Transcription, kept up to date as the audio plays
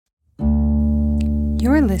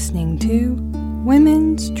You're listening to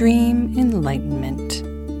Women's Dream Enlightenment,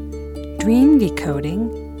 dream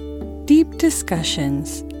decoding, deep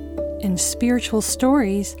discussions, and spiritual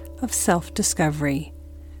stories of self-discovery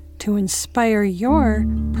to inspire your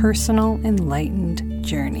personal enlightened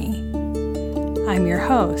journey. I'm your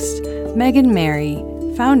host, Megan Mary,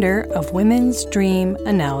 founder of Women's Dream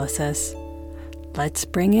Analysis. Let's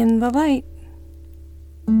bring in the light.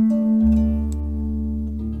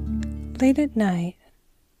 Late at night,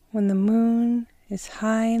 when the moon is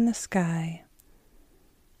high in the sky,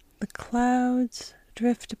 the clouds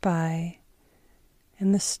drift by,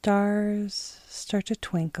 and the stars start to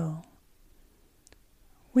twinkle,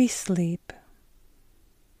 we sleep.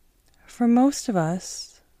 For most of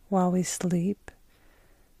us, while we sleep,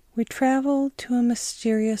 we travel to a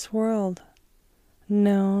mysterious world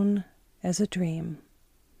known as a dream.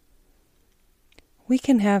 We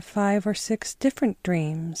can have 5 or 6 different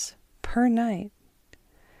dreams per night.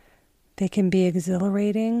 They can be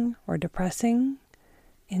exhilarating or depressing,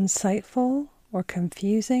 insightful or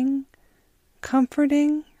confusing,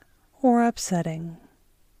 comforting or upsetting.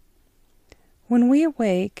 When we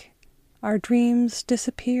awake, our dreams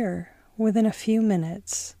disappear within a few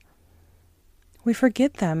minutes. We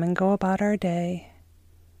forget them and go about our day.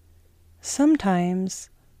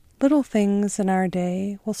 Sometimes, little things in our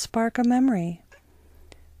day will spark a memory,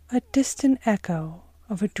 a distant echo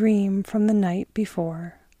of a dream from the night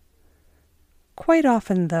before. Quite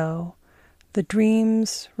often, though, the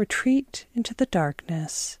dreams retreat into the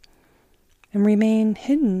darkness and remain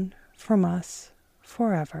hidden from us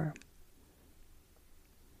forever.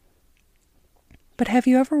 But have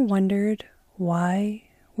you ever wondered why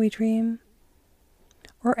we dream?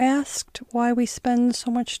 Or asked why we spend so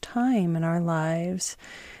much time in our lives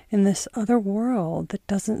in this other world that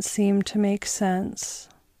doesn't seem to make sense?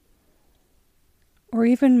 Or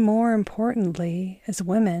even more importantly, as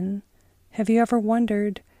women, have you ever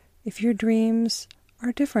wondered if your dreams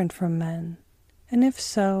are different from men? And if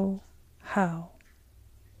so, how?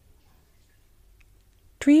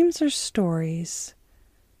 Dreams are stories.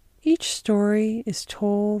 Each story is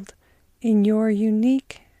told in your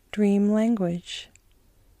unique dream language.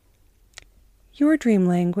 Your dream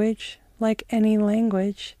language, like any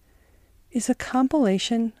language, is a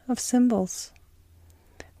compilation of symbols,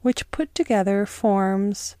 which put together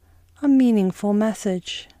forms a meaningful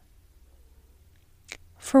message.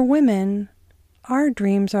 For women, our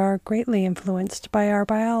dreams are greatly influenced by our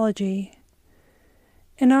biology.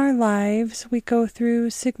 In our lives, we go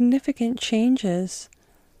through significant changes,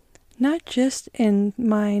 not just in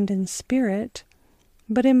mind and spirit,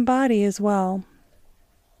 but in body as well.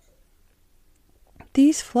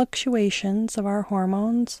 These fluctuations of our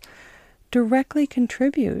hormones directly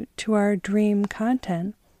contribute to our dream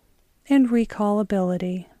content and recall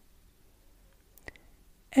ability.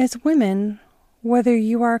 As women, whether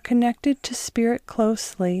you are connected to spirit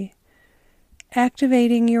closely,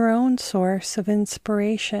 activating your own source of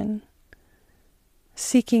inspiration,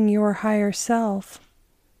 seeking your higher self,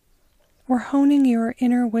 or honing your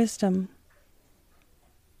inner wisdom,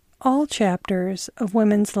 all chapters of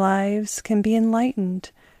women's lives can be enlightened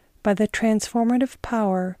by the transformative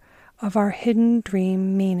power of our hidden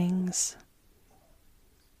dream meanings.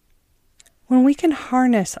 When we can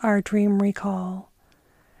harness our dream recall,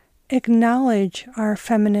 acknowledge our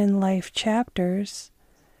feminine life chapters,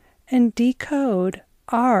 and decode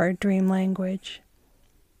our dream language,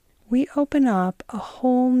 we open up a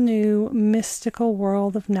whole new mystical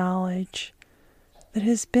world of knowledge that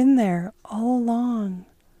has been there all along,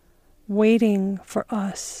 waiting for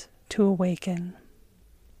us to awaken.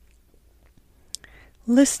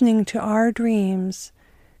 Listening to our dreams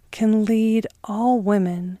can lead all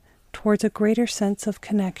women towards a greater sense of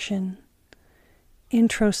connection,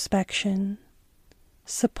 introspection,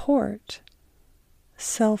 support,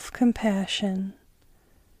 self-compassion,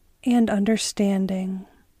 and understanding.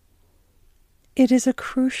 It is a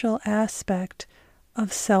crucial aspect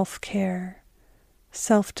of self-care,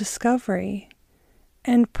 self-discovery,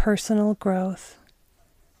 and personal growth.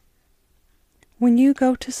 When you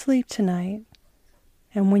go to sleep tonight,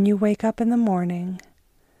 and when you wake up in the morning,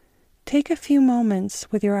 take a few moments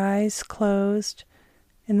with your eyes closed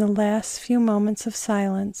in the last few moments of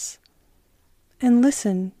silence and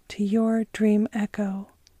listen to your dream echo.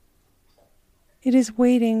 It is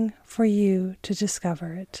waiting for you to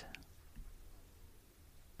discover it.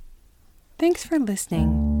 Thanks for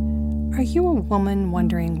listening. Are you a woman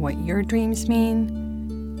wondering what your dreams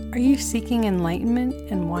mean? Are you seeking enlightenment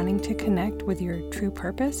and wanting to connect with your true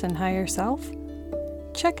purpose and higher self?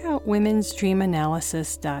 Check out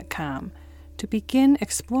womensdreamanalysis.com to begin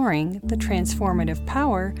exploring the transformative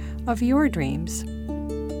power of your dreams.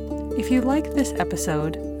 If you like this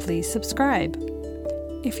episode, please subscribe.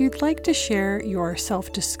 If you'd like to share your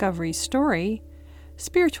self-discovery story,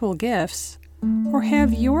 spiritual gifts, or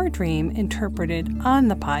have your dream interpreted on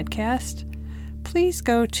the podcast, please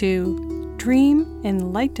go to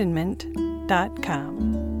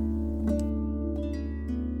dreamenlightenment.com.